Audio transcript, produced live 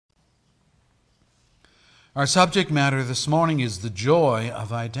Our subject matter this morning is the joy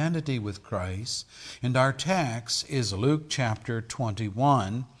of identity with Christ, and our text is Luke chapter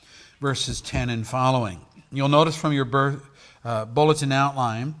 21, verses 10 and following. You'll notice from your bulletin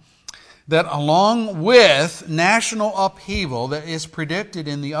outline that along with national upheaval that is predicted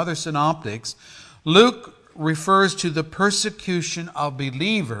in the other synoptics, Luke refers to the persecution of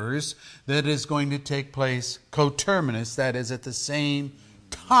believers that is going to take place coterminous, that is, at the same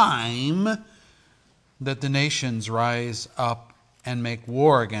time that the nations rise up and make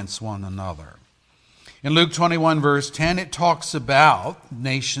war against one another. In Luke 21 verse 10, it talks about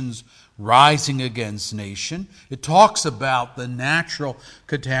nations rising against nation. It talks about the natural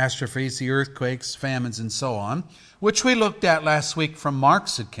catastrophes, the earthquakes, famines, and so on, which we looked at last week from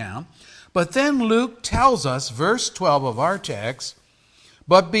Mark's account. But then Luke tells us, verse 12 of our text,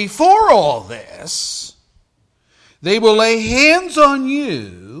 but before all this, they will lay hands on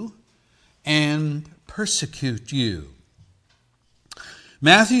you and persecute you.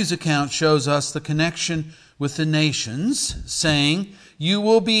 Matthew's account shows us the connection with the nations, saying, you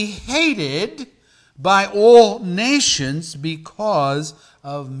will be hated by all nations because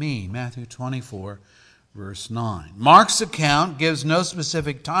of me. Matthew 24, verse 9. Mark's account gives no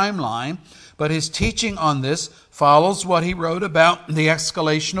specific timeline, but his teaching on this follows what he wrote about the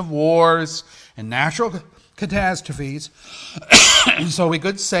escalation of wars and natural catastrophes. So we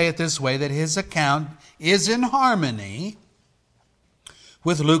could say it this way, that his account is in harmony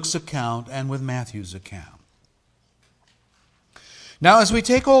with Luke's account and with Matthew's account. Now, as we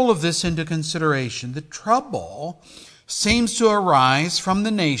take all of this into consideration, the trouble seems to arise from the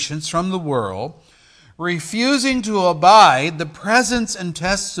nations, from the world, refusing to abide the presence and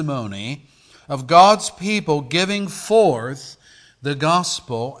testimony of God's people giving forth the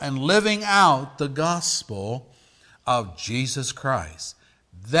gospel and living out the gospel of Jesus Christ.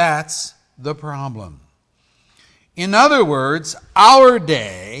 That's the problem. In other words, our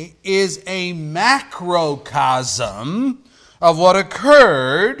day is a macrocosm of what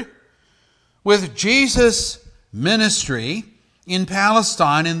occurred with Jesus' ministry in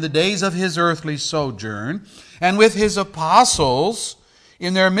Palestine in the days of his earthly sojourn, and with his apostles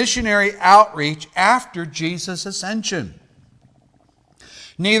in their missionary outreach after Jesus' ascension.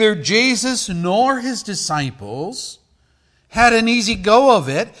 Neither Jesus nor his disciples had an easy go of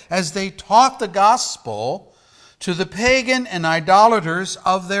it as they taught the gospel to the pagan and idolaters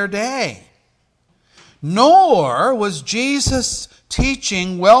of their day. Nor was Jesus'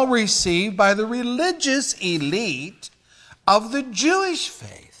 teaching well received by the religious elite of the Jewish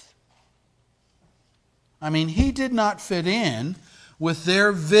faith. I mean, he did not fit in with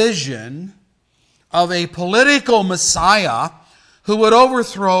their vision of a political Messiah who would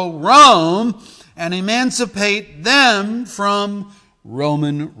overthrow Rome and emancipate them from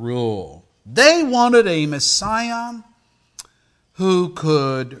Roman rule. They wanted a Messiah who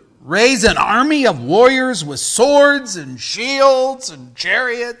could raise an army of warriors with swords and shields and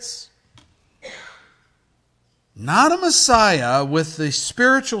chariots. Not a Messiah with the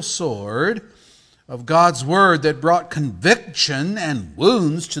spiritual sword of God's word that brought conviction and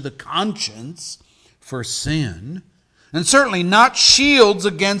wounds to the conscience for sin. And certainly not shields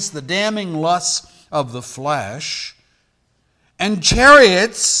against the damning lusts of the flesh. And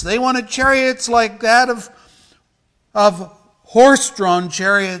chariots, they wanted chariots like that of horse-drawn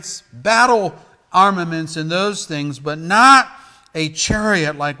chariots, battle armaments and those things, but not a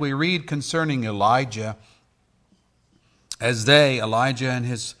chariot like we read concerning Elijah, Elijah and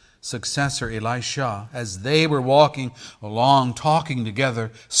his successor Elisha, as they were walking along, talking together,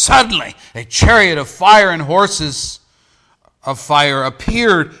 suddenly a chariot of fire and horses of fire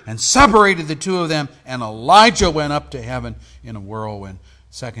appeared and separated the two of them, and Elijah went up to heaven in a whirlwind.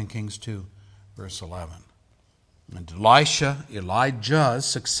 2 Kings 2, verse 11. And Elijah's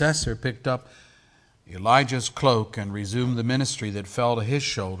successor, picked up Elijah's cloak and resumed the ministry that fell to his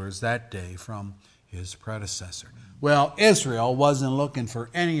shoulders that day from his predecessor. Well, Israel wasn't looking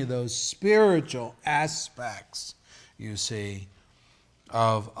for any of those spiritual aspects, you see,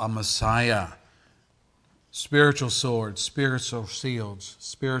 of a Messiah. Spiritual sword, spiritual shields,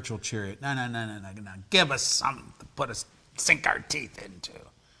 spiritual chariot. No. Give us something to sink our teeth into.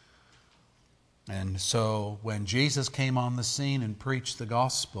 And so when Jesus came on the scene and preached the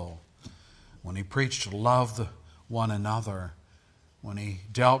gospel, when he preached to love one another, when he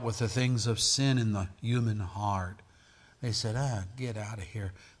dealt with the things of sin in the human heart, they said, get out of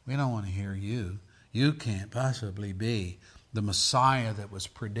here. We don't want to hear you. You can't possibly be the Messiah that was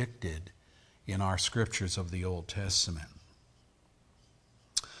predicted in our scriptures of the Old Testament.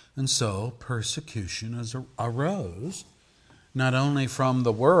 And so persecution arose not only from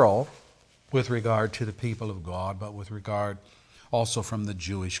the world, with regard to the people of God, but with regard also from the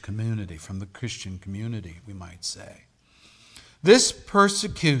Jewish community, from the Christian community, we might say. This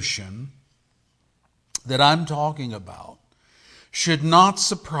persecution that I'm talking about should not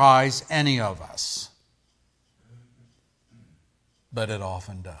surprise any of us, but it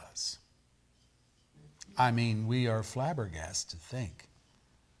often does. I mean, we are flabbergasted to think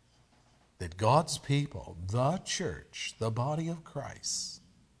that God's people, the church, the body of Christ,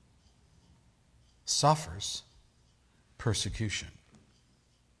 suffers persecution.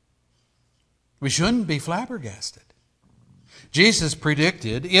 We shouldn't be flabbergasted. Jesus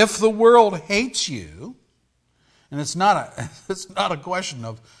predicted, if the world hates you, and it's not a question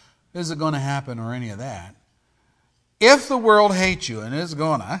of is it going to happen or any of that. If the world hates you, and it's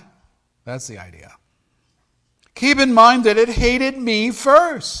gonna, that's the idea. Keep in mind that it hated me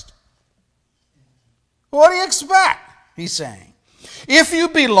first. What do you expect? He's saying. If you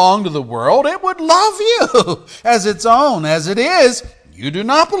belong to the world, it would love you as its own. As it is, you do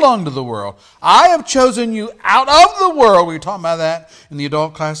not belong to the world. I have chosen you out of the world. We were talking about that in the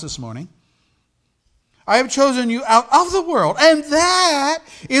adult class this morning. I have chosen you out of the world, and that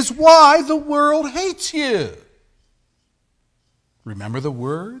is why the world hates you. Remember the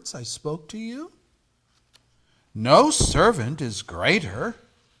words I spoke to you? No servant is greater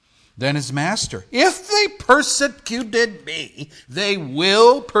than his master. If they persecuted me, they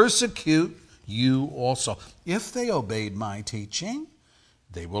will persecute you also. If they obeyed my teaching,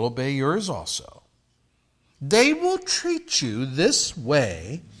 they will obey yours also. They will treat you this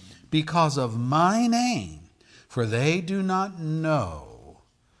way because of my name, for they do not know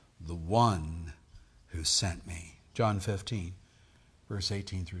the one who sent me. John 15, verse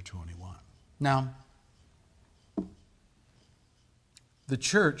 18 through 21. Now, the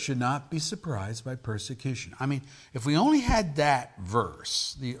church should not be surprised by persecution. I mean, if we only had that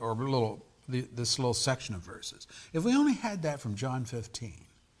verse, this little section of verses, if we only had that from John 15,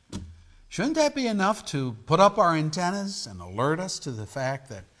 shouldn't that be enough to put up our antennas and alert us to the fact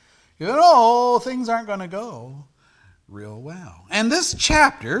that, things aren't going to go real well? And this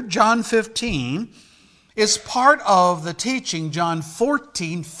chapter, John 15, is part of the teaching, John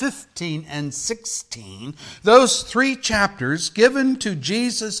 14, 15, and 16. Those 3 chapters given to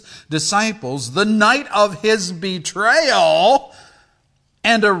Jesus' disciples the night of his betrayal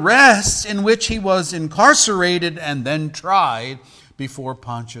and arrest, in which he was incarcerated and then tried before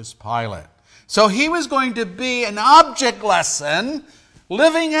Pontius Pilate. So he was going to be an object lesson,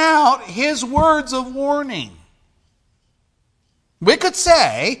 living out his words of warning. We could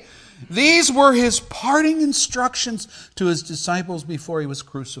say these were his parting instructions to his disciples before he was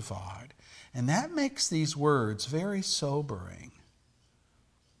crucified. And that makes these words very sobering.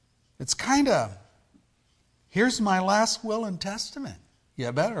 It's kind of, here's my last will and testament.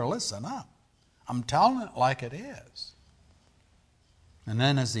 You better listen up. I'm telling it like it is. And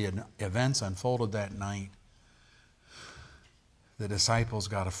then as the events unfolded that night, the disciples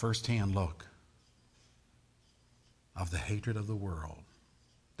got a first-hand look of the hatred of the world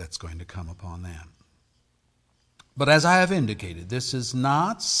that's going to come upon them. But as I have indicated, this is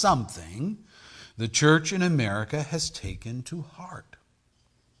not something the church in America has taken to heart.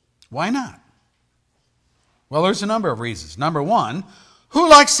 Why not? Well, there's a number of reasons. Number one, who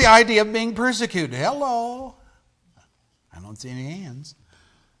likes the idea of being persecuted? Hello? I don't see any hands.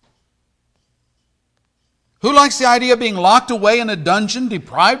 Who likes the idea of being locked away in a dungeon,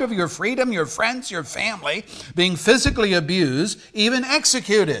 deprived of your freedom, your friends, your family, being physically abused, even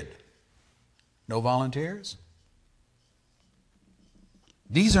executed? No volunteers?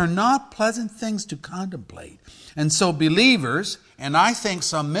 These are not pleasant things to contemplate. And so believers, and I think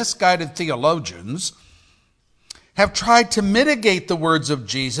some misguided theologians, have tried to mitigate the words of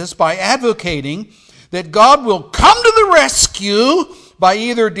Jesus by advocating that God will come to the rescue by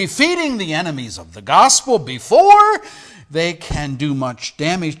either defeating the enemies of the gospel before they can do much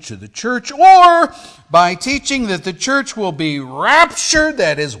damage to the church, or by teaching that the church will be raptured,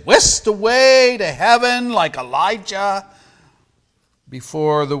 that is, whisked away to heaven like Elijah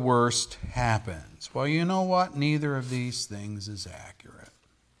before the worst happens. Well, you know what? Neither of these things is accurate.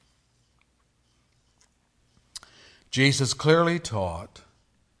 Jesus clearly taught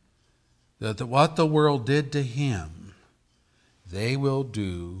that what the world did to him, they will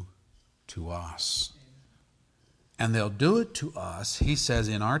do to us. And they'll do it to us, he says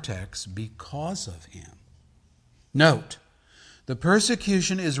in our text, because of him. Note, the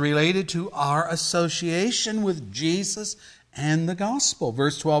persecution is related to our association with Jesus and the gospel.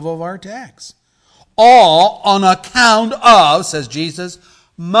 Verse 12 of our text. All on account of, says Jesus,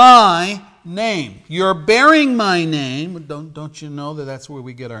 my name. You're bearing my name. Don't you know that that's where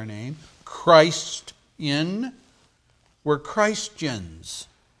we get our name? Christian. We're Christians.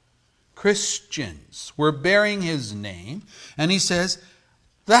 Christians. We're bearing his name. And he says,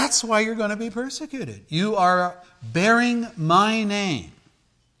 that's why you're going to be persecuted. You are bearing my name.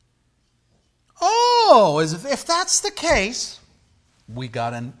 Oh, as if that's the case, we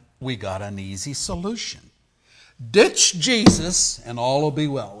got an easy solution. Ditch Jesus and all will be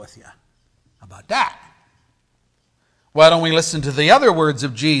well with you. How about that? Why don't we listen to the other words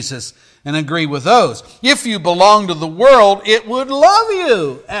of Jesus and agree with those? If you belong to the world, it would love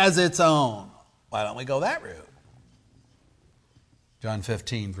you as its own. Why don't we go that route? John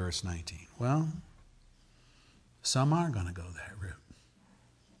 15, verse 19. Well, some are going to go that route.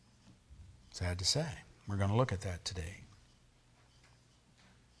 Sad to say. We're going to look at that today.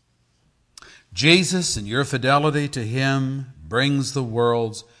 Jesus and your fidelity to him brings the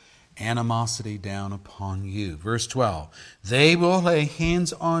world's animosity down upon you. Verse 12. They will lay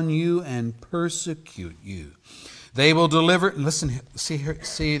hands on you and persecute you. They will deliver, listen, see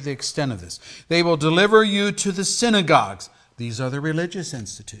the extent of this. They will deliver you to the synagogues. These are the religious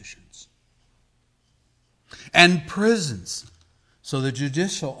institutions. And prisons. So the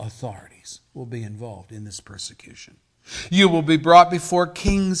judicial authorities will be involved in this persecution. You will be brought before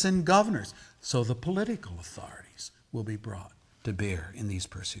kings and governors. So the political authorities will be brought to bear in these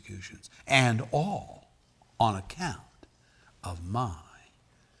persecutions. And all on account of my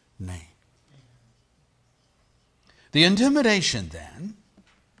name. The intimidation then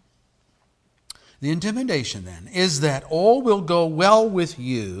is that all will go well with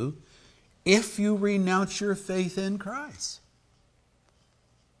you if you renounce your faith in Christ.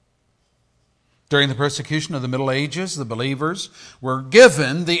 During the persecution of the Middle Ages, the believers were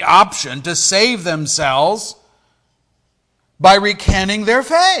given the option to save themselves by recanting their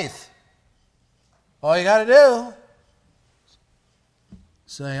faith. All you got to do,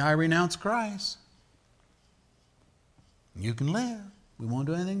 say, I renounce Christ. You can live. We won't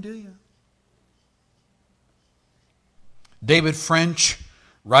do anything to you. David French,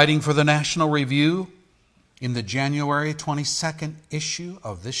 writing for the National Review in the January 22nd issue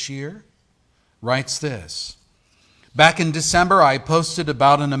of this year, writes this. Back in December, I posted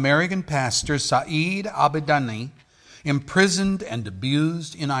about an American pastor, Saeed Abedani, imprisoned and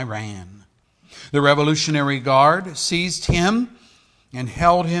abused in Iran. The Revolutionary Guard seized him and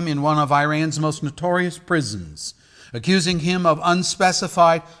held him in one of Iran's most notorious prisons, accusing him of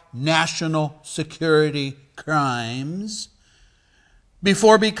unspecified national security crimes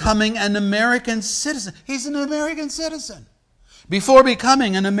before becoming an American citizen. He's an American citizen. Before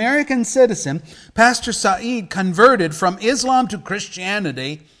becoming an American citizen, Pastor Saeed converted from Islam to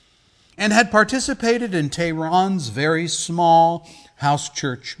Christianity and had participated in Tehran's very small house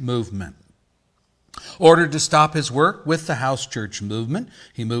church movement. Ordered to stop his work with the house church movement,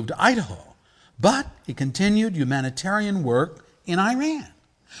 he moved to Idaho. But he continued humanitarian work in Iran,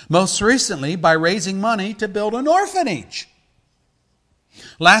 most recently by raising money to build an orphanage.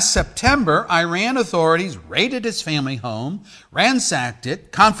 Last September, Iran authorities raided his family home, ransacked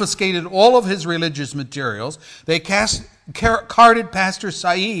it, confiscated all of his religious materials. They carted Pastor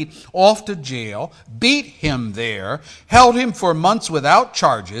Saeed off to jail, beat him there, held him for months without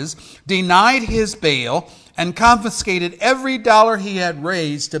charges, denied his bail, and confiscated every dollar he had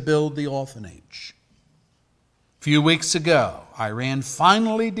raised to build the orphanage. A few weeks ago, Iran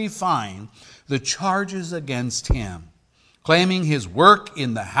finally defined the charges against him, claiming his work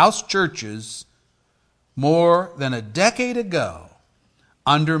in the house churches more than a decade ago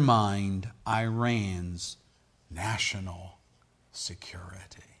undermined Iran's national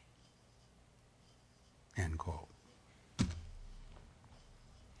security. End quote.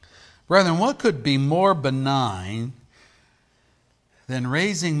 Brethren, what could be more benign than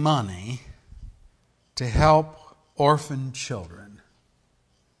raising money to help orphan children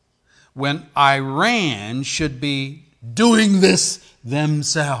when Iran should be doing this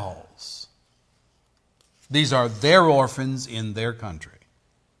themselves? These are their orphans in their country.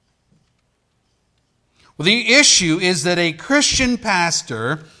 Well, the issue is that a Christian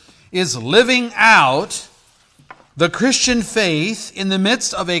pastor is living out the Christian faith in the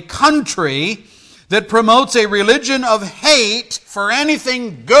midst of a country that promotes a religion of hate for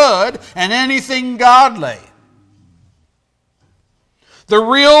anything good and anything godly. The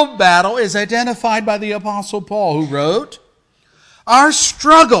real battle is identified by the Apostle Paul, who wrote, our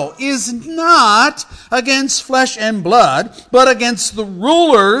struggle is not against flesh and blood, but against the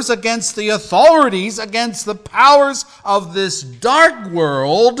rulers, against the authorities, against the powers of this dark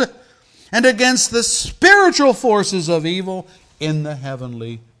world, and against the spiritual forces of evil in the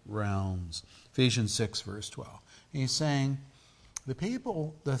heavenly realms. Ephesians 6, verse 12. He's saying the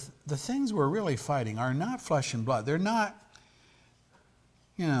people, the things we're really fighting are not flesh and blood. They're not,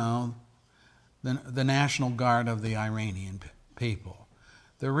 the National Guard of the Iranian people.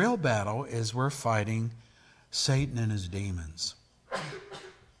 The real battle is we're fighting Satan and his demons.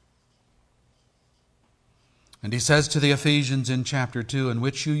 And he says to the Ephesians in chapter 2, in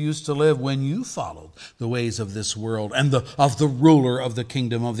which you used to live when you followed the ways of this world and of the ruler of the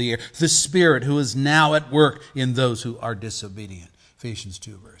kingdom of the air, the Spirit who is now at work in those who are disobedient. Ephesians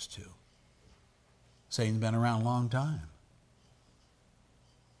 2, verse 2. Satan's been around a long time.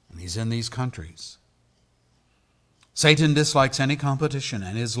 And he's in these countries. Satan dislikes any competition,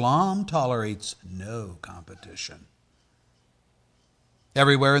 and Islam tolerates no competition.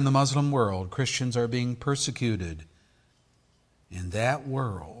 Everywhere in the Muslim world, Christians are being persecuted. And that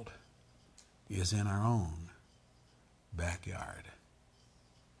world is in our own backyard.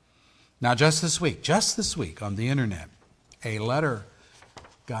 Now, just this week on the internet, a letter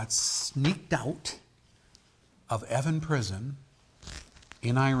got sneaked out of Evin Prison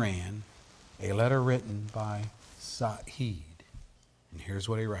in Iran, a letter written by Saeed. And here's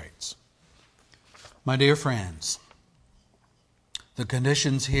what he writes. My dear friends, the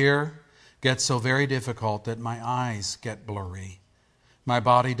conditions here get so very difficult that my eyes get blurry. My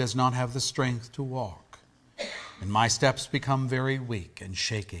body does not have the strength to walk, and my steps become very weak and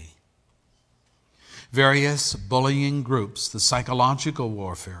shaky. Various bullying groups, the psychological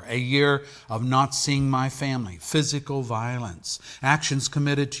warfare, a year of not seeing my family, physical violence, actions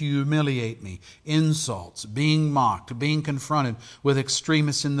committed to humiliate me, insults, being mocked, being confronted with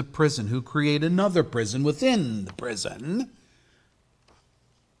extremists in the prison who create another prison within the prison,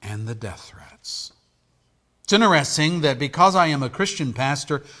 and the death threats. It's interesting that because I am a Christian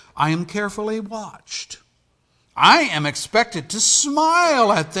pastor, I am carefully watched. I am expected to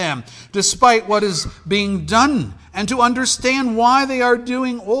smile at them despite what is being done and to understand why they are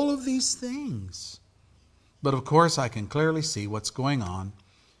doing all of these things. But of course, I can clearly see what's going on.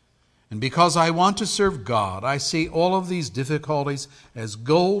 And because I want to serve God, I see all of these difficulties as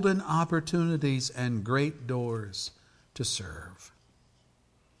golden opportunities and great doors to serve.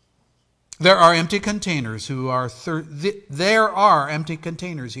 There are empty containers there are empty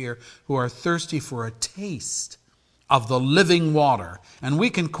containers here who are thirsty for a taste of the living water, and we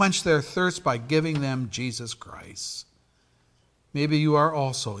can quench their thirst by giving them Jesus Christ. Maybe you are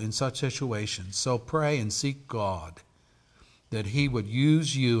also in such situations, so pray and seek God that He would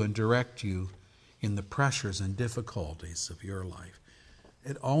use you and direct you in the pressures and difficulties of your life.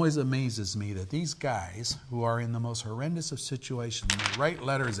 It always amazes me that these guys who are in the most horrendous of situations, they write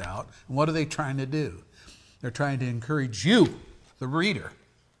letters out, and what are they trying to do? They're trying to encourage you, the reader,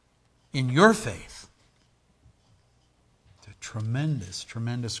 in your faith. It's a tremendous,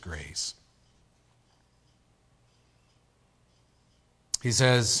 tremendous grace. He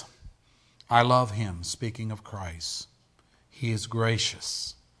says, I love Him, speaking of Christ. He is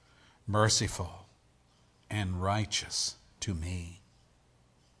gracious, merciful, and righteous to me.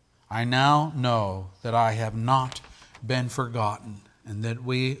 I now know that I have not been forgotten and that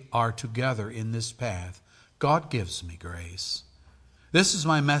we are together in this path. God gives me grace. This is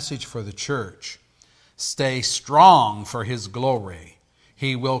my message for the church. Stay strong for His glory.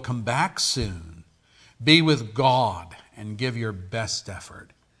 He will come back soon. Be with God and give your best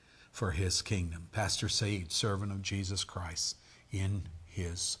effort for His kingdom. Pastor Saeed, servant of Jesus Christ, in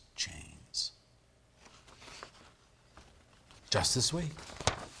His chains. Just this week.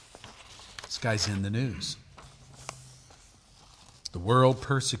 This guy's in the news. The world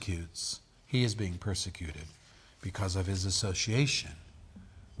persecutes. He is being persecuted because of his association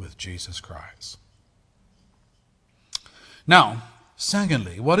with Jesus Christ. Now,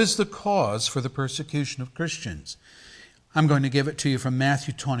 secondly, what is the cause for the persecution of Christians? I'm going to give it to you from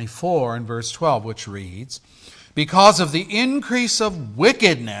Matthew 24 and verse 12, which reads, because of the increase of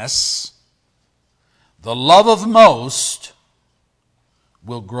wickedness, the love of most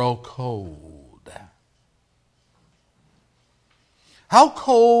will grow cold. How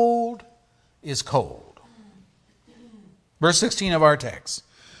cold is cold? Verse 16 of our text.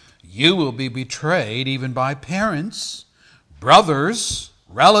 You will be betrayed even by parents, brothers,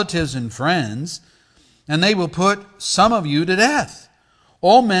 relatives, and friends, and they will put some of you to death.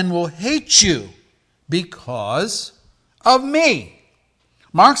 All men will hate you because of me.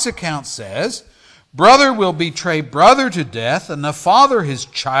 Mark's account says, brother will betray brother to death, and the father his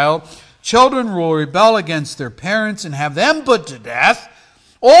child. Children will rebel against their parents and have them put to death.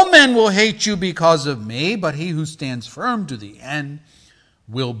 All men will hate you because of me, but he who stands firm to the end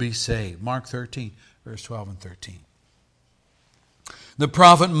will be saved. Mark 13, verse 12 and 13. The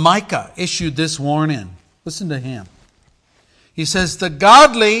prophet Micah issued this warning. Listen to him. He says, the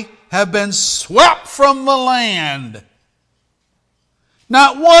godly have been swept from the land.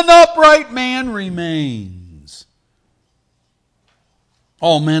 Not one upright man remains.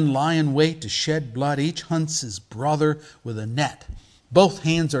 All men lie in wait to shed blood. Each hunts his brother with a net. Both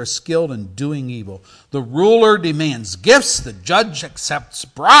hands are skilled in doing evil. The ruler demands gifts. The judge accepts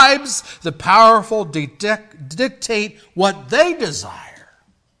bribes. The powerful dictate what they desire.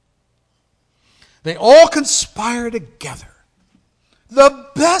 They all conspire together. The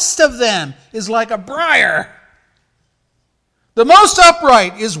best of them is like a briar. The most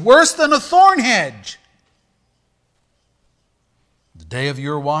upright is worse than a thorn hedge. The day of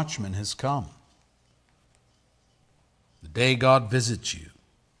your watchman has come. The day God visits you.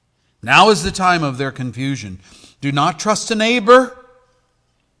 Now is the time of their confusion. Do not trust a neighbor.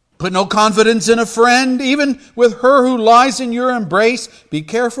 Put no confidence in a friend, even with her who lies in your embrace. Be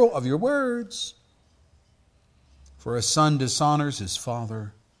careful of your words. For a son dishonors his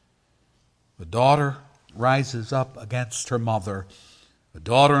father. A daughter rises up against her mother. A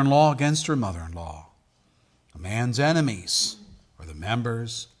daughter-in-law against her mother-in-law. A man's enemies are the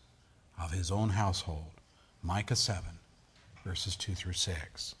members of his own household. Micah 7, verses 2 through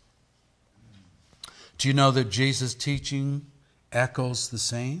 6. Do you know that Jesus' teaching echoes the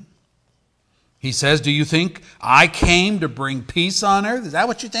same? He says, do you think I came to bring peace on earth? Is that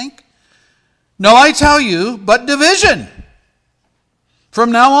what you think? No, I tell you, but division.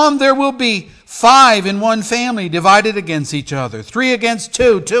 From now on there will be 5 in one family divided against each other. 3 against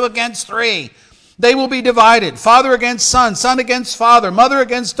 2, 2 against 3. They will be divided. Father against son, son against father, mother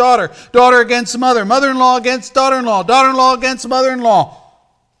against daughter, daughter against mother, mother-in-law against daughter-in-law, daughter-in-law against mother-in-law.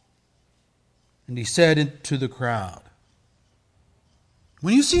 And he said to the crowd,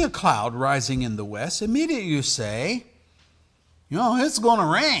 when you see a cloud rising in the west, immediately you say, it's going to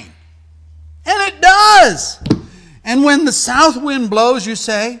rain. And it does. And when the south wind blows, you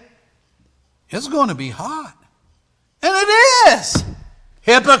say, it's going to be hot. And it is.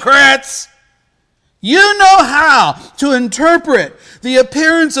 Hypocrites! You know how to interpret the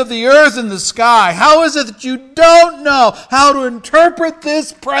appearance of the earth and the sky. How is it that you don't know how to interpret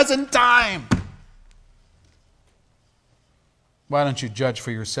this present time? Why don't you judge for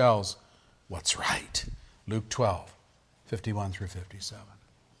yourselves what's right? Luke 12, 51 through 57.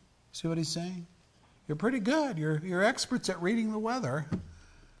 See what he's saying? You're pretty good. You're experts at reading the weather.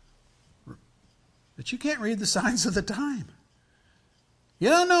 But you can't read the signs of the time. You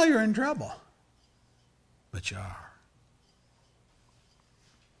don't know you're in trouble. But you are.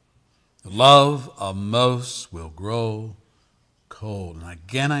 The love of most will grow cold. And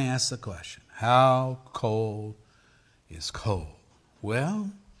again I ask the question, how cold is cold?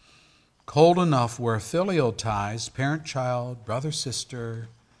 Well, cold enough where filial ties, parent-child, brother-sister,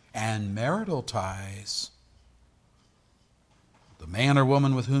 and marital ties, the man or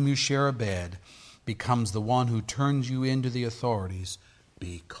woman with whom you share a bed, becomes the one who turns you into the authorities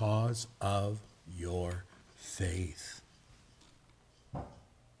because of your faith.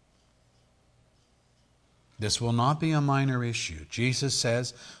 This will not be a minor issue. Jesus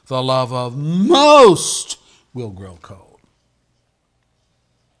says the love of most will grow cold.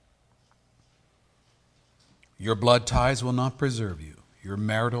 Your blood ties will not preserve you. Your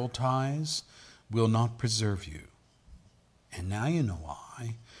marital ties will not preserve you. And now you know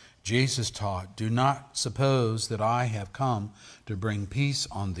why. Jesus taught, do not suppose that I have come to bring peace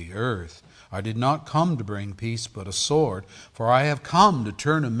on the earth. I did not come to bring peace, but a sword. For I have come to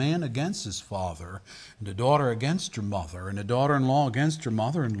turn a man against his father, and a daughter against her mother, and a daughter-in-law against her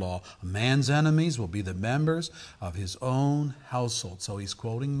mother-in-law. A man's enemies will be the members of his own household. So he's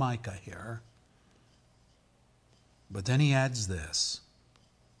quoting Micah here. But then he adds this.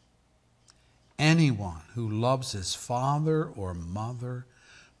 Anyone who loves his father or mother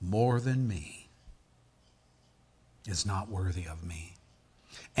more than me is not worthy of me.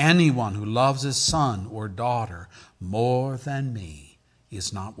 Anyone who loves his son or daughter more than me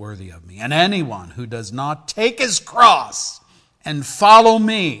is not worthy of me. And anyone who does not take his cross and follow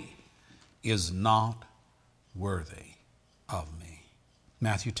me is not worthy of me.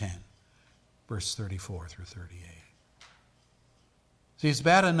 Matthew 10, verse 34 through 38. See, it's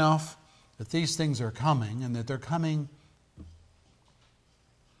bad enough that these things are coming, and that they're coming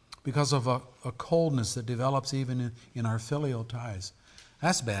because of a coldness that develops even in our filial ties.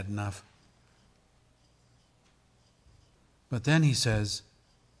 That's bad enough. But then he says,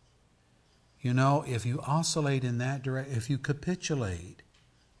 if you oscillate in that direction, if you capitulate,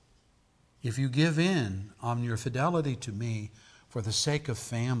 if you give in on your fidelity to me for the sake of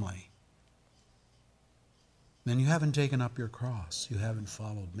family, then you haven't taken up your cross. You haven't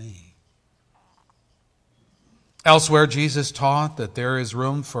followed me. Elsewhere, Jesus taught that there is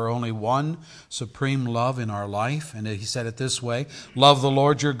room for only one supreme love in our life. And he said it this way: love the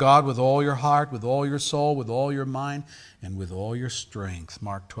Lord your God with all your heart, with all your soul, with all your mind, and with all your strength.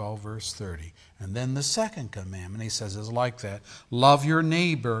 Mark 12, verse 30. And then the second commandment, he says, is like that. Love your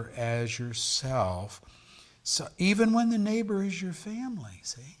neighbor as yourself. So even when the neighbor is your family,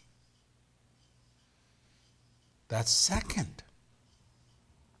 see? That's second.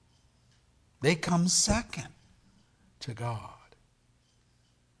 They come second to God.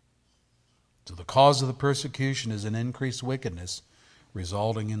 So the cause of the persecution is an increased wickedness,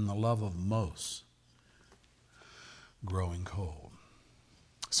 resulting in the love of most growing cold.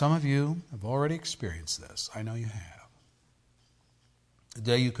 Some of you have already experienced this. I know you have. The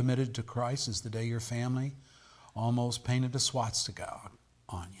day you committed to Christ is the day your family almost painted a swastika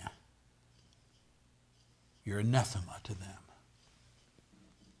on you. You're anathema to them.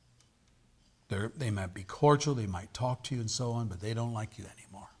 They might be cordial, they might talk to you and so on, but they don't like you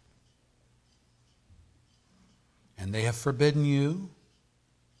anymore. And they have forbidden you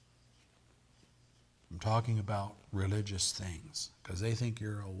from talking about religious things because they think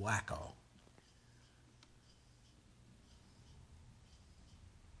you're a wacko.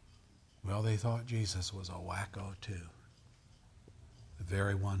 Well, they thought Jesus was a wacko too. The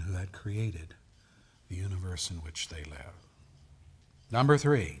very one who had created the universe in which they live. Number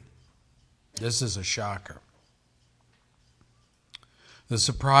 3. This is a shocker. The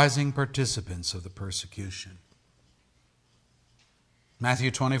surprising participants of the persecution.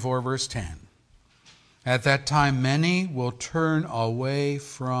 Matthew 24, verse 10. At that time, many will turn away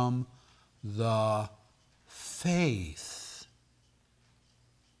from the faith.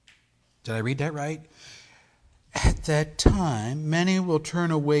 Did I read that right? At that time, many will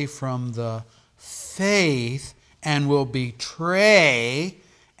turn away from the faith and will betray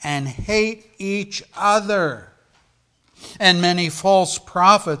and hate each other. And many false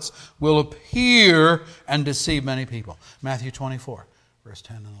prophets will appear and deceive many people. Matthew 24, verse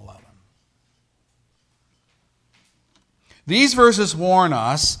 10 and 11. These verses warn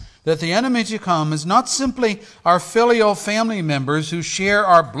us that the enemy to come is not simply our filial family members who share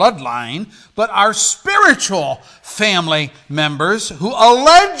our bloodline, but our spiritual family members who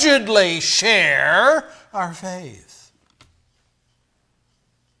allegedly share our faith.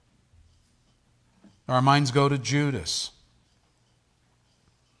 Our minds go to Judas.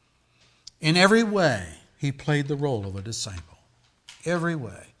 In every way, he played the role of a disciple. Every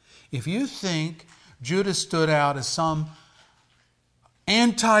way. If you think Judas stood out as some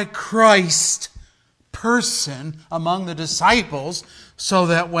antichrist person among the disciples, so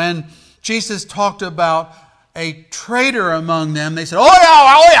that when Jesus talked about a traitor among them, they said,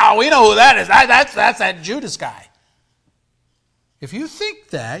 oh yeah, we know who that is. That's that Judas guy. If you think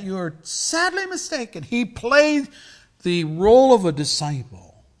that, you are sadly mistaken. He played the role of a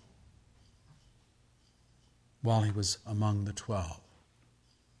disciple while he was among the 12.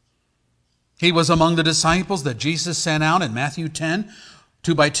 He was among the disciples that Jesus sent out in Matthew 10,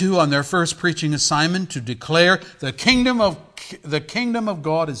 2 by 2, on their first preaching assignment to declare the kingdom of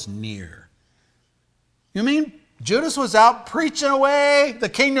God is near. You mean Judas was out preaching away, the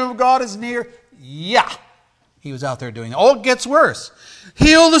kingdom of God is near? Yeah. He was out there doing it. Oh, it gets worse.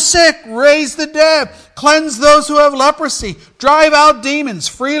 Heal the sick, raise the dead, cleanse those who have leprosy, drive out demons.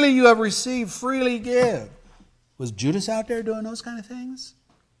 Freely you have received, freely give. Was Judas out there doing those kind of things?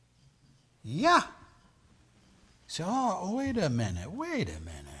 Yeah. So, wait a minute.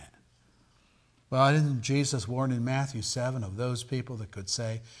 Well, didn't Jesus warn in Matthew 7 of those people that could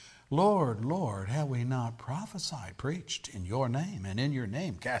say, Lord, Lord, have we not prophesied, preached in your name, and in your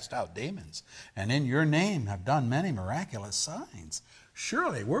name cast out demons, and in your name have done many miraculous signs?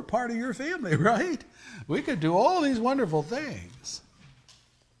 Surely we're part of your family, right? We could do all these wonderful things.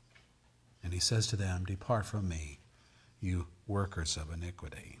 And he says to them, depart from me, you workers of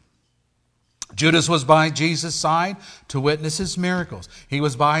iniquity. Judas was by Jesus' side to witness his miracles. He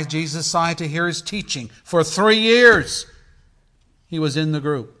was by Jesus' side to hear his teaching. For 3 years, he was in the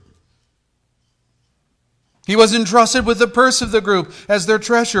group. He was entrusted with the purse of the group as their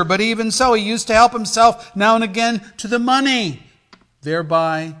treasurer, but even so, he used to help himself now and again to the money,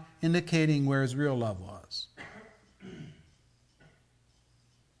 thereby indicating where his real love was.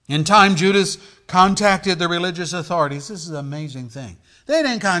 In time, Judas contacted the religious authorities. This is an amazing thing. They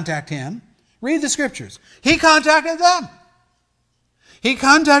didn't contact him. Read the scriptures. He contacted them. He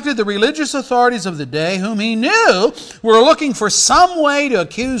contacted the religious authorities of the day, whom he knew were looking for some way to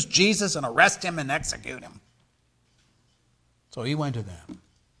accuse Jesus and arrest him and execute him. So he went to them,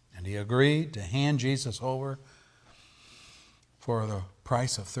 and he agreed to hand Jesus over for the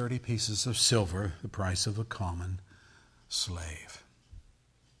price of 30 pieces of silver, the price of a common slave.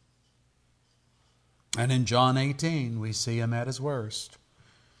 And in John 18, we see him at his worst.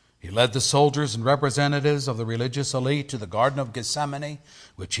 He led the soldiers and representatives of the religious elite to the Garden of Gethsemane,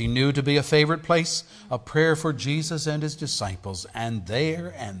 which he knew to be a favorite place of prayer for Jesus and his disciples. And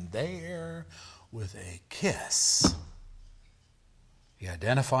there, with a kiss, he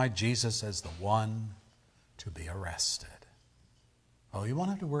identified Jesus as the one to be arrested. Oh, you won't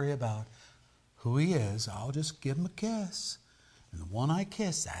have to worry about who he is. I'll just give him a kiss. And the one I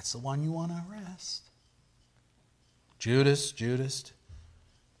kiss, that's the one you want to arrest. Judas, Judas,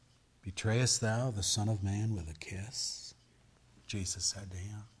 betrayest thou the Son of Man with a kiss? Jesus said to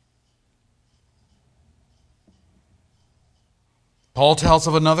him. Paul tells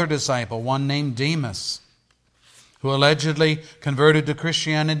of another disciple, one named Demas, who allegedly converted to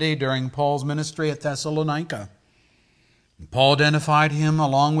Christianity during Paul's ministry at Thessalonica. Paul identified him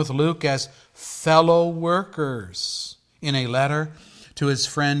along with Luke as fellow workers in a letter to his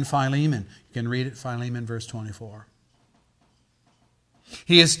friend Philemon. You can read it, Philemon, verse 24.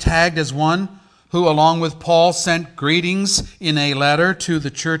 He is tagged as one who, along with Paul, sent greetings in a letter to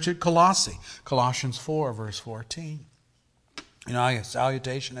the church at Colossae. Colossians 4, verse 14. You know, a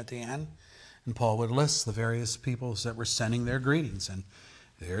salutation at the end. And Paul would list the various peoples that were sending their greetings. And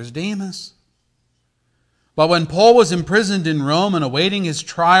there's Demas. But when Paul was imprisoned in Rome and awaiting his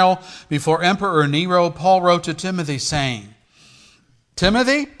trial before Emperor Nero, Paul wrote to Timothy saying,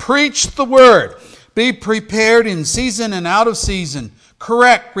 Timothy, preach the word. Be prepared in season and out of season.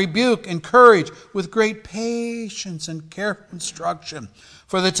 Correct, rebuke, encourage with great patience and careful instruction.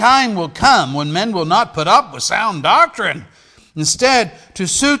 For the time will come when men will not put up with sound doctrine. Instead, to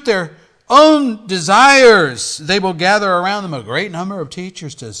suit their own desires, they will gather around them a great number of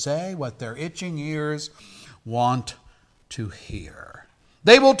teachers to say what their itching ears want to hear.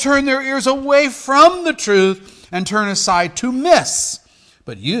 They will turn their ears away from the truth and turn aside to myths.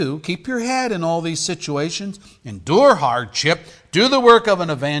 But you keep your head in all these situations, endure hardship, do the work of an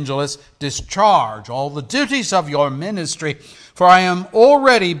evangelist, discharge all the duties of your ministry, for I am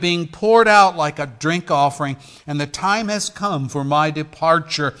already being poured out like a drink offering, and the time has come for my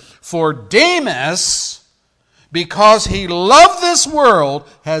departure. For Demas, because he loved this world,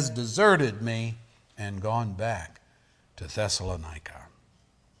 has deserted me and gone back to Thessalonica.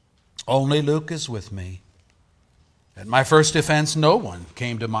 Only Luke is with me. At my first defense, no one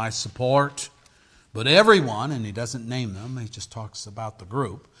came to my support, but everyone, and he doesn't name them, he just talks about the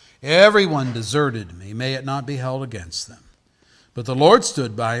group, everyone deserted me. May it not be held against them. But the Lord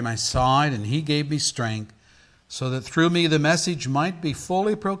stood by my side, and he gave me strength, so that through me the message might be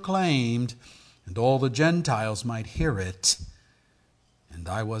fully proclaimed, and all the Gentiles might hear it. And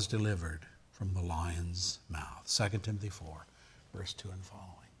I was delivered from the lion's mouth. 2 Timothy 4, verse 2 and following.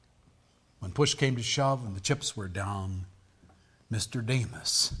 When push came to shove and the chips were down, Mr.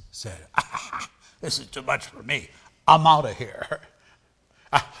 Demas said, this is too much for me. I'm out of here.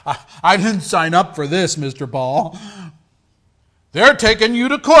 I didn't sign up for this, Mr. Paul. They're taking you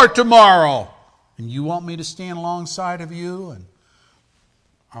to court tomorrow. And you want me to stand alongside of you? And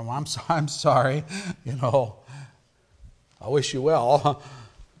I'm sorry. You know, I wish you well.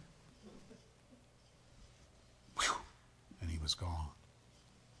 And he was gone.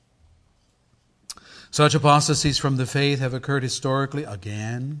 Such apostasies from the faith have occurred historically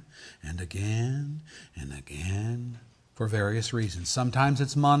again and again and again for various reasons. Sometimes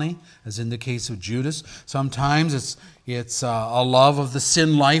it's money, as in the case of Judas. Sometimes it's a love of the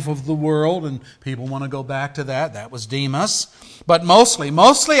sin life of the world, and people want to go back to that. That was Demas. But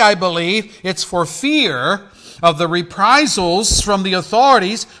mostly I believe it's for fear of the reprisals from the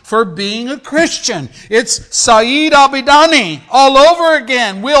authorities for being a Christian. It's Saeed Abidani all over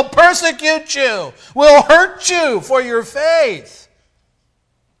again. We'll persecute you. We'll hurt you for your faith.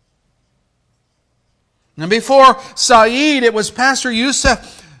 And before Saeed, it was Pastor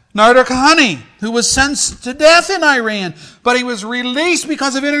Yusuf Nardakhani, who was sentenced to death in Iran, but he was released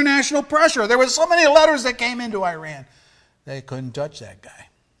because of international pressure. There were so many letters that came into Iran. They couldn't touch that guy.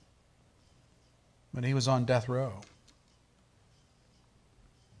 But he was on death row.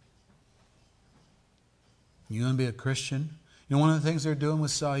 You want to be a Christian? You know one of the things they're doing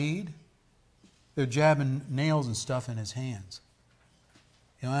with Saeed? They're jabbing nails and stuff in his hands.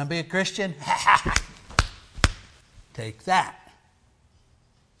 You want to be a Christian? Take that.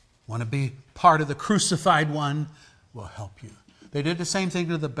 Want to be part of the crucified one? We'll help you. They did the same thing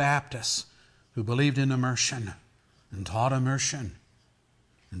to the Baptists who believed in immersion and taught immersion.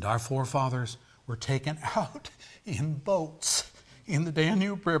 And our forefathers were taken out in boats in the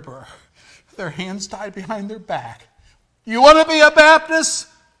Danube River, their hands tied behind their back, You want to be a Baptist?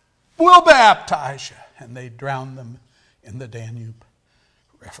 We'll baptize you. And they drowned them in the Danube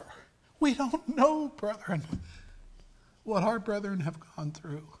River. We don't know, brethren, what our brethren have gone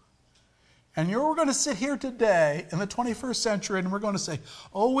through. And you're going to sit here today in the 21st century and we're going to say,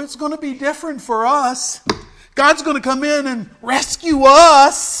 oh, it's going to be different for us. God's going to come in and rescue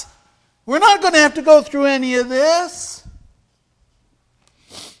us. We're not going to have to go through any of this.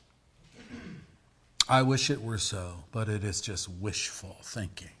 I wish it were so, but it is just wishful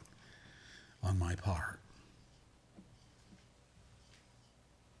thinking on my part.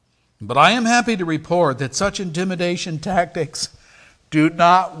 But I am happy to report that such intimidation tactics do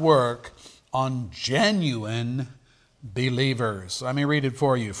not work on genuine believers. Let me read it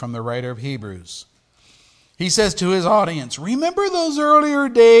for you from the writer of Hebrews. He says to his audience, remember those earlier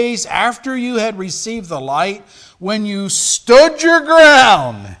days after you had received the light when you stood your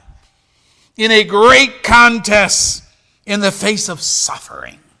ground in a great contest in the face of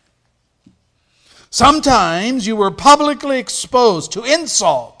suffering. Sometimes you were publicly exposed to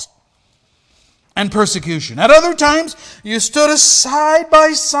insult and persecution. At other times, you stood side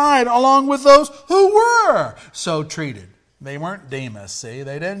by side along with those who were so treated. They weren't Demas, see?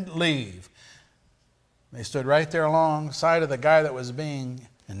 They didn't leave. They stood right there alongside of the guy that was being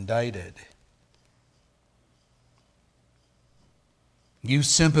indicted. You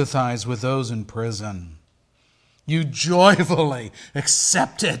sympathize with those in prison. You joyfully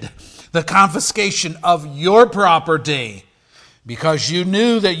accepted the confiscation of your property because you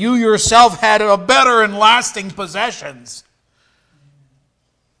knew that you yourself had a better and lasting possessions.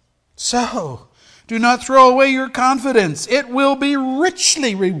 So, do not throw away your confidence. It will be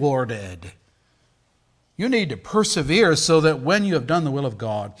richly rewarded. You need to persevere so that when you have done the will of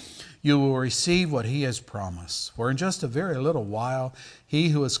God, you will receive what He has promised. For in just a very little while, He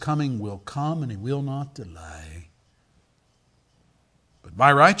who is coming will come and He will not delay. But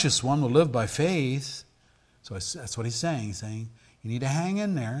my righteous one will live by faith. So that's what he's saying. He's saying, you need to hang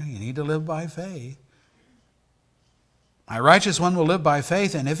in there. You need to live by faith. My righteous one will live by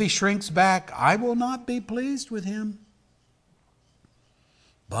faith, and if he shrinks back, I will not be pleased with him.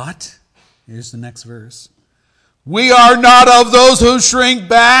 But, here's the next verse. We are not of those who shrink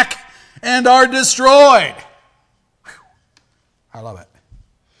back and are destroyed. Whew. I love it.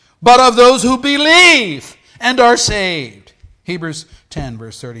 But of those who believe and are saved. Hebrews 10,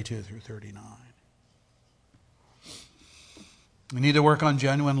 verse 32 through 39. We need to work on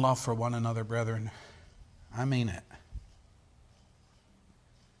genuine love for one another, brethren. I mean it.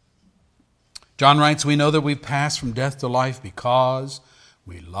 John writes, we know that we've passed from death to life because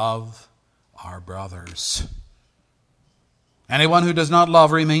we love our brothers. Anyone who does not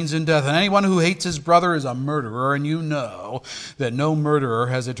love remains in death, and anyone who hates his brother is a murderer, and you know that no murderer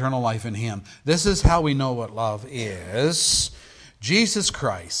has eternal life in him. This is how we know what love is. Jesus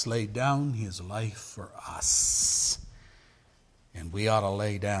Christ laid down his life for us, and we ought to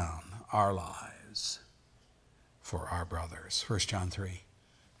lay down our lives for our brothers. 1 John 3,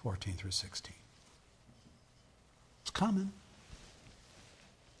 14 through 16. It's coming.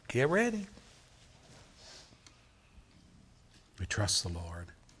 Get ready. We trust the Lord.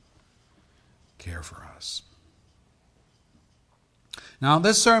 Care for us. Now,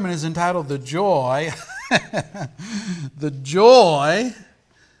 this sermon is entitled The Joy, the joy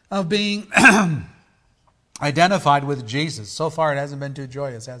of being identified with Jesus. So far, it hasn't been too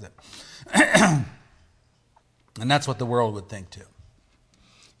joyous, has it? And that's what the world would think, too.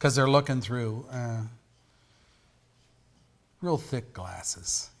 Because they're looking through real thick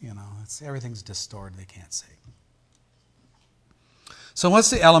glasses. You know, everything's distorted. They can't see. So what's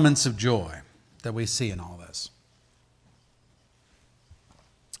the elements of joy that we see in all this?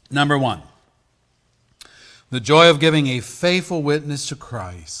 Number one, the joy of giving a faithful witness to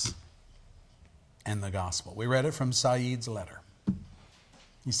Christ and the gospel. We read it from Saeed's letter.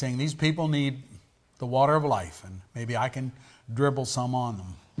 He's saying these people need the water of life, and maybe I can dribble some on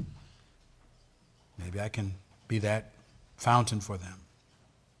them. Maybe I can be that fountain for them.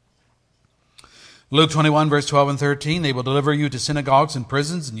 Luke 21, verse 12 and 13, they will deliver you to synagogues and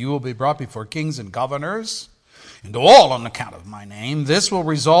prisons, and you will be brought before kings and governors, and all on account of my name. This will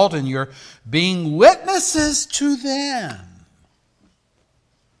result in your being witnesses to them.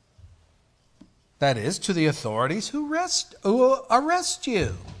 That is, to the authorities who arrest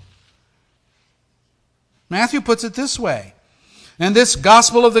you. Matthew puts it this way, and this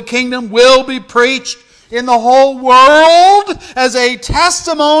gospel of the kingdom will be preached in the whole world as a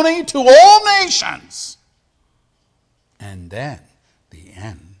testimony to all nations. And then the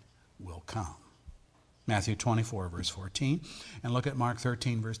end will come. Matthew 24, verse 14. And look at Mark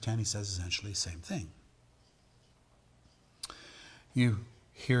 13, verse 10. He says essentially the same thing. You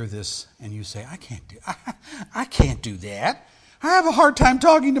hear this and you say, I can't do that. I have a hard time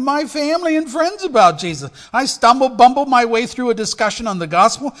talking to my family and friends about Jesus. I bumble my way through a discussion on the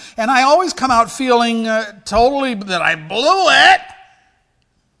gospel, and I always come out feeling totally that I blew it.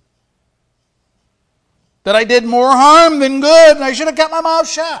 That I did more harm than good, and I should have kept my mouth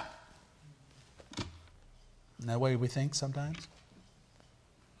shut. Isn't that the way we think sometimes?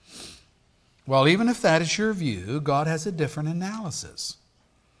 Well, even if that is your view, God has a different analysis.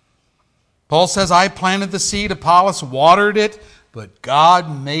 Paul says, I planted the seed, Apollos watered it, but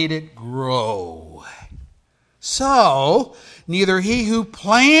God made it grow. So, neither he who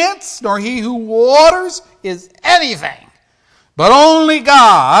plants nor he who waters is anything, but only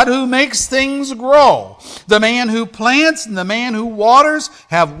God who makes things grow. The man who plants and the man who waters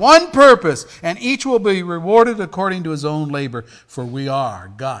have one purpose, and each will be rewarded according to his own labor, for we are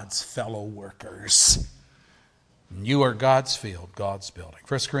God's fellow workers. You are God's field, God's building.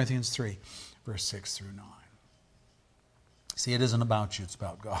 1 Corinthians 3, verse 6 through 9. See, it isn't about you, it's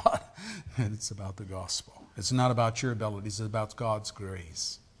about God. And it's about the gospel. It's not about your abilities, it's about God's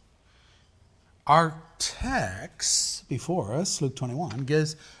grace. Our text before us, Luke 21,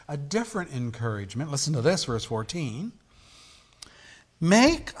 gives a different encouragement. Listen to this, verse 14.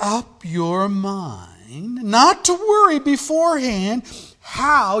 Make up your mind not to worry beforehand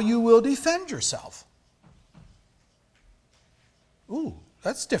how you will defend yourself. Ooh,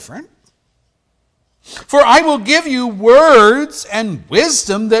 that's different. For I will give you words and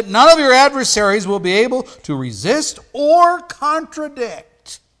wisdom that none of your adversaries will be able to resist or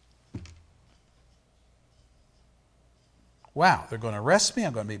contradict. Wow, they're going to arrest me.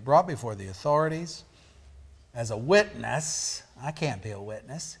 I'm going to be brought before the authorities as a witness. I can't be a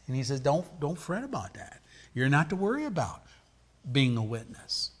witness. And he says, don't fret about that. You're not to worry about being a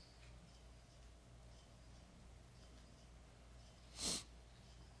witness.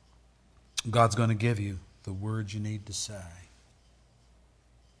 God's going to give you the words you need to say.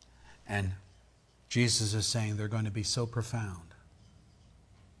 And Jesus is saying they're going to be so profound.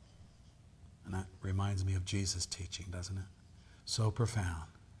 And that reminds me of Jesus' teaching, doesn't it? So profound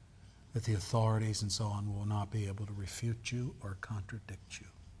that the authorities and so on will not be able to refute you or contradict you.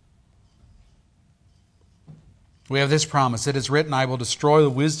 We have this promise. It is written, I will destroy the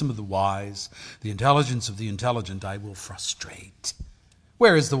wisdom of the wise, the intelligence of the intelligent I will frustrate.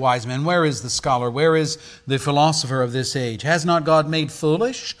 Where is the wise man? Where is the scholar? Where is the philosopher of this age? Has not God made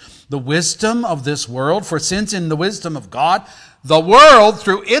foolish the wisdom of this world? For since in the wisdom of God, the world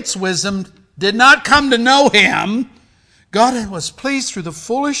through its wisdom did not come to know him, God was pleased through the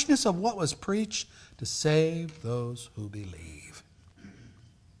foolishness of what was preached to save those who believe.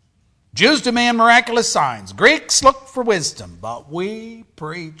 Jews demand miraculous signs. Greeks look for wisdom, but we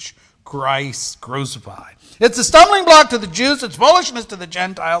preach Christ crucified. It's a stumbling block to the Jews, it's foolishness to the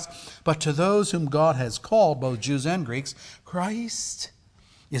Gentiles, but to those whom God has called, both Jews and Greeks, Christ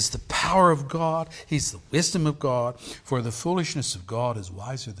is the power of God. He's the wisdom of God. For the foolishness of God is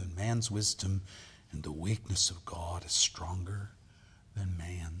wiser than man's wisdom, and the weakness of God is stronger than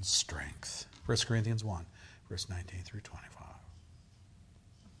man's strength. 1 Corinthians 1, verse 19 through 25.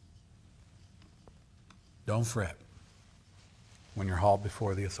 Don't fret when you're hauled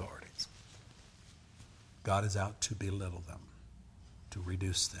before the authorities. God is out to belittle them, to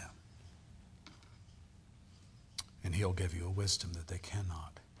reduce them. And he'll give you a wisdom that they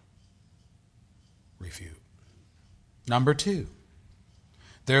cannot refute. Number 2,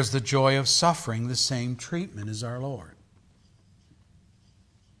 there's the joy of suffering the same treatment as our Lord.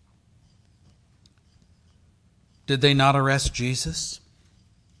 Did they not arrest Jesus?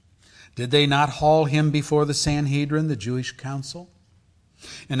 Did they not haul him before the Sanhedrin, the Jewish council?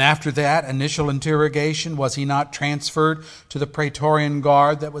 And after that initial interrogation, was he not transferred to the Praetorian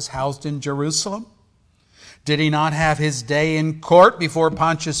Guard that was housed in Jerusalem? Did he not have his day in court before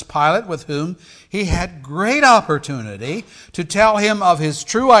Pontius Pilate, with whom he had great opportunity to tell him of his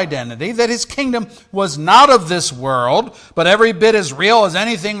true identity, that his kingdom was not of this world, but every bit as real as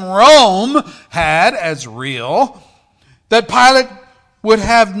anything Rome had as real, that Pilate would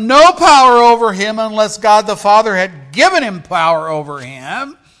have no power over him unless God the Father had given him power over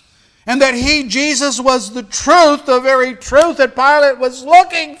him, and that he, Jesus, was the truth, the very truth that Pilate was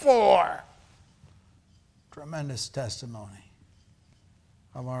looking for. Tremendous testimony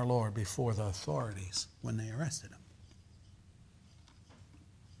of our Lord before the authorities when they arrested him.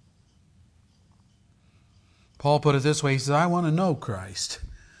 Paul put it this way, he says, I want to know Christ.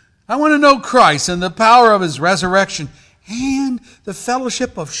 I want to know Christ and the power of his resurrection and the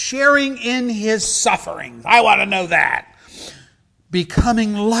fellowship of sharing in his sufferings. I want to know that.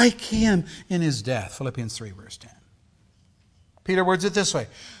 Becoming like him in his death. Philippians 3, verse 10. Peter words it this way: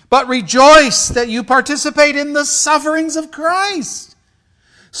 but rejoice that you participate in the sufferings of Christ,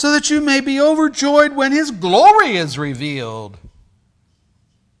 so that you may be overjoyed when his glory is revealed.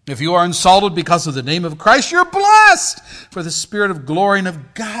 If you are insulted because of the name of Christ, you're blessed, for the Spirit of glory and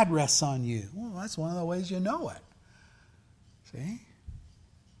of God rests on you. Well, that's one of the ways you know it. See?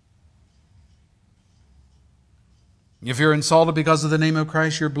 If you're insulted because of the name of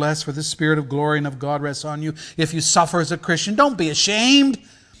Christ, you're blessed, for the Spirit of glory and of God rests on you. If you suffer as a Christian, don't be ashamed,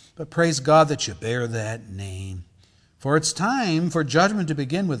 but praise God that you bear that name. For it's time for judgment to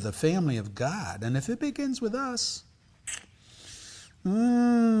begin with the family of God. And if it begins with us,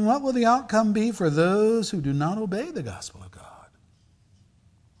 what will the outcome be for those who do not obey the gospel of God?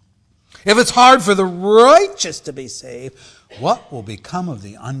 If it's hard for the righteous to be saved, what will become of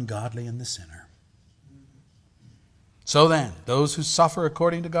the ungodly and the sinner? So then, those who suffer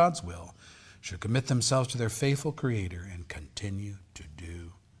according to God's will should commit themselves to their faithful Creator and continue to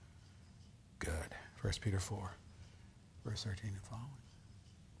do good. 1 Peter 4, verse 13 and following.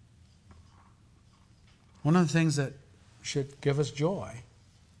 One of the things that should give us joy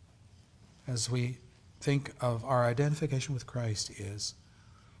as we think of our identification with Christ is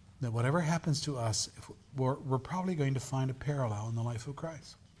that whatever happens to us, we're probably going to find a parallel in the life of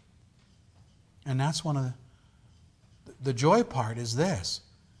Christ. And that's one of the joy part is this: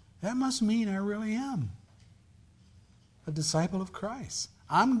 that must mean I really am a disciple of Christ.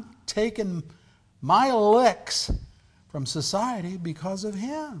 I'm taking my licks from society because of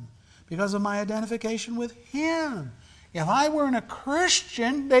him, because of my identification with him. If I weren't a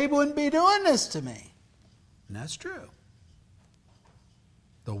Christian, they wouldn't be doing this to me. And that's true.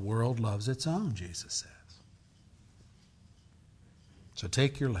 The world loves its own, Jesus says. So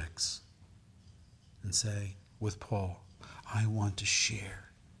take your licks and say with Paul, I want to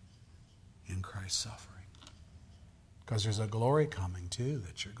share in Christ's suffering. Because there's a glory coming too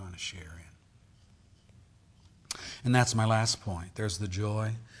that you're going to share in. And that's my last point. There's the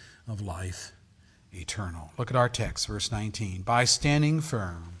joy of life eternal. Look at our text, verse 19. By standing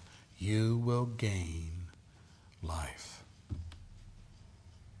firm, you will gain life.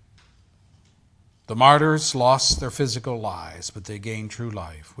 The martyrs lost their physical lives, but they gained true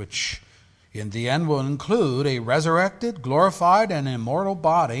life, which in the end will include a resurrected, glorified, and immortal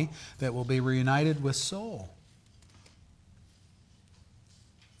body that will be reunited with soul.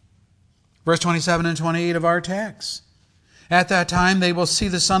 Verse 27 and 28 of our text. At that time they will see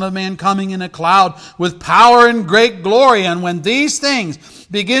the Son of Man coming in a cloud with power and great glory. And when these things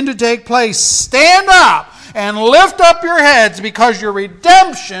begin to take place, stand up and lift up your heads, because your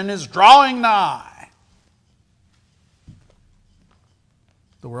redemption is drawing nigh.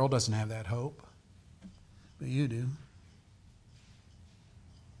 The world doesn't have that hope, but you do.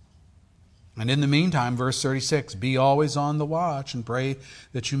 And in the meantime, verse 36, be always on the watch and pray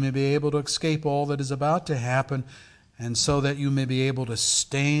that you may be able to escape all that is about to happen, and so that you may be able to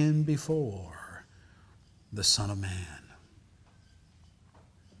stand before the Son of Man.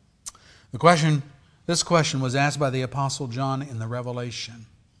 This question was asked by the Apostle John in the Revelation.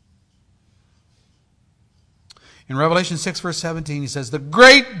 In Revelation 6, verse 17, he says, the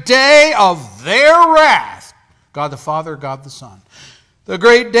great day of their wrath, God the Father, God the Son, the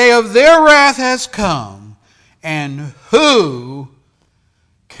great day of their wrath has come, and who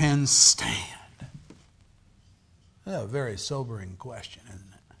can stand? That's a very sobering question, isn't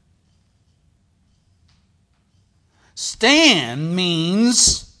it? Stand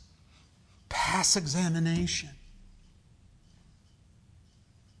means pass examination.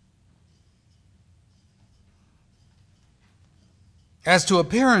 As to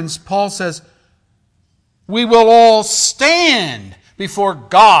appearance, Paul says, we will all stand before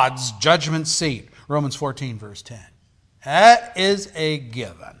God's judgment seat. Romans 14, verse 10. That is a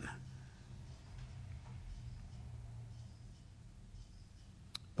given.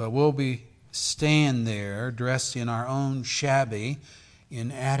 But will we stand there dressed in our own shabby,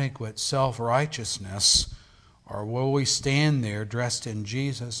 inadequate self-righteousness, or will we stand there dressed in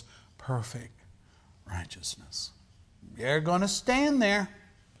Jesus' perfect righteousness? You're going to stand there.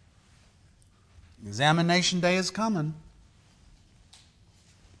 Examination day is coming.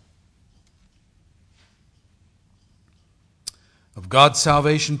 Of God's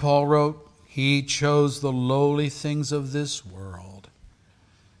salvation, Paul wrote, He chose the lowly things of this world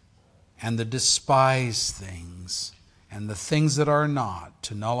and the despised things and the things that are not,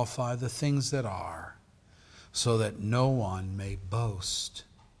 to nullify the things that are, so that no one may boast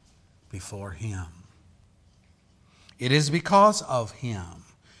before Him. It is because of Him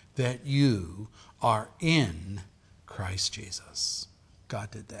that you are in Christ Jesus.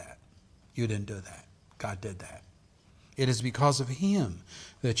 God did that. You didn't do that. God did that. It is because of him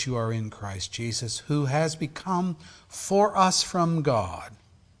that you are in Christ Jesus, who has become for us from God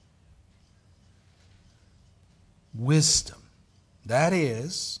wisdom. That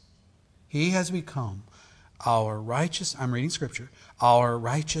is, he has become our I'm reading Scripture, our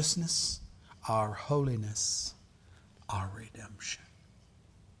righteousness, our holiness, our redemption.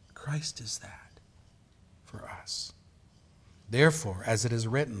 Christ is that for us. Therefore, as it is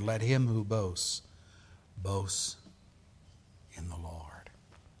written, let him who boasts, boast in the Lord.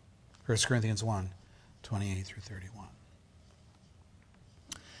 1 Corinthians 1, 28 through 31.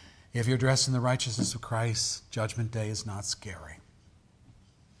 If you're dressed in the righteousness of Christ, Judgment Day is not scary.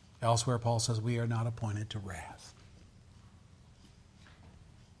 Elsewhere, Paul says we are not appointed to wrath.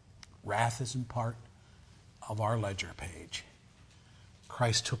 Wrath isn't part of our ledger page.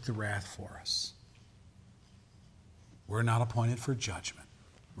 Christ took the wrath for us. We're not appointed for judgment.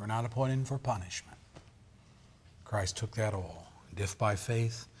 We're not appointed for punishment. Christ took that all. And if by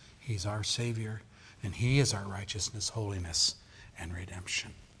faith, he's our Savior, and he is our righteousness, holiness, and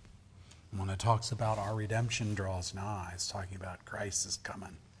redemption. And when it talks about our redemption draws nigh, it's talking about Christ is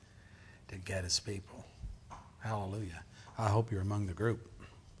coming to get his people. Hallelujah. I hope you're among the group.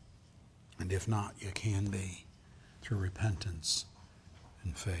 And if not, you can be through repentance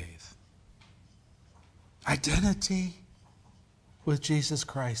and faith. Identity with Jesus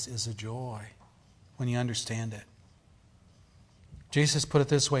Christ is a joy when you understand it. Jesus put it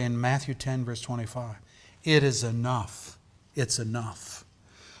this way in Matthew 10, verse 25. It is enough. It's enough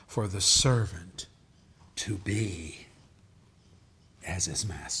for the servant to be as his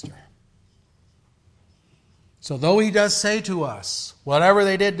master. So though he does say to us, whatever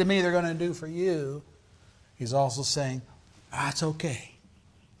they did to me, they're going to do for you, he's also saying, that's okay.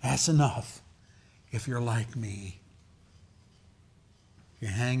 That's enough. If you're like me, you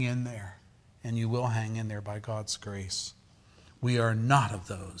hang in there, and you will hang in there by God's grace. We are not of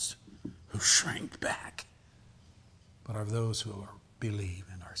those who shrink back, but of those who believe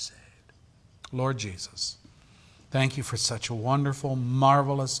and are saved. Lord Jesus, thank you for such a wonderful,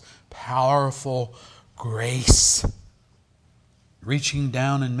 marvelous, powerful grace, reaching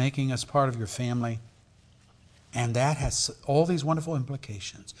down and making us part of your family. And that has all these wonderful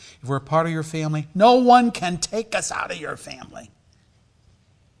implications. If we're part of your family, no one can take us out of your family.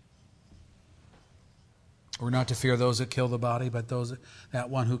 We're not to fear those that kill the body, but that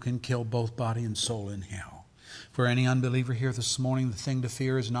one who can kill both body and soul in hell. For any unbeliever here this morning, the thing to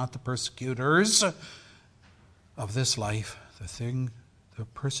fear is not the persecutors of this life. The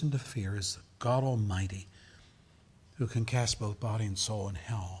person to fear is God Almighty, who can cast both body and soul in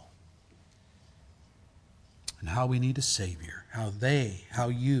hell. And how we need a Savior, how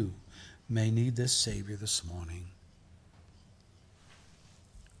you may need this Savior this morning.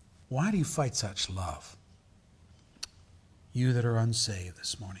 Why do you fight such love? You that are unsaved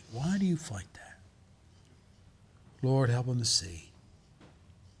this morning, why do you fight that? Lord, help them to see.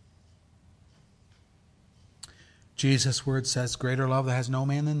 Jesus' word says, greater love has no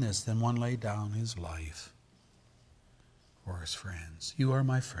man than this, than one laid down his life for his friends. You are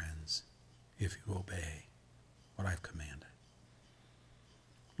my friends if you obey what I've commanded.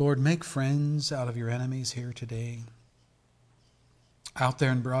 Lord, make friends out of your enemies here today. Out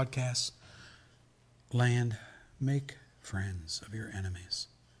there in broadcast land, make friends of your enemies.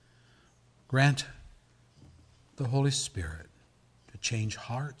 Grant the Holy Spirit to change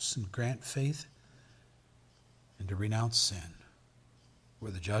hearts and grant faith and to renounce sin.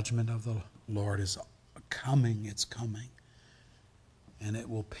 Where the judgment of the Lord is coming, it's coming. And it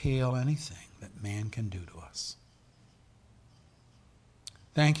will pale anything that man can do to us.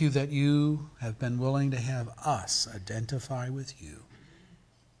 Thank you that you have been willing to have us identify with you.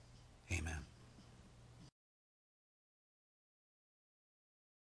 Amen.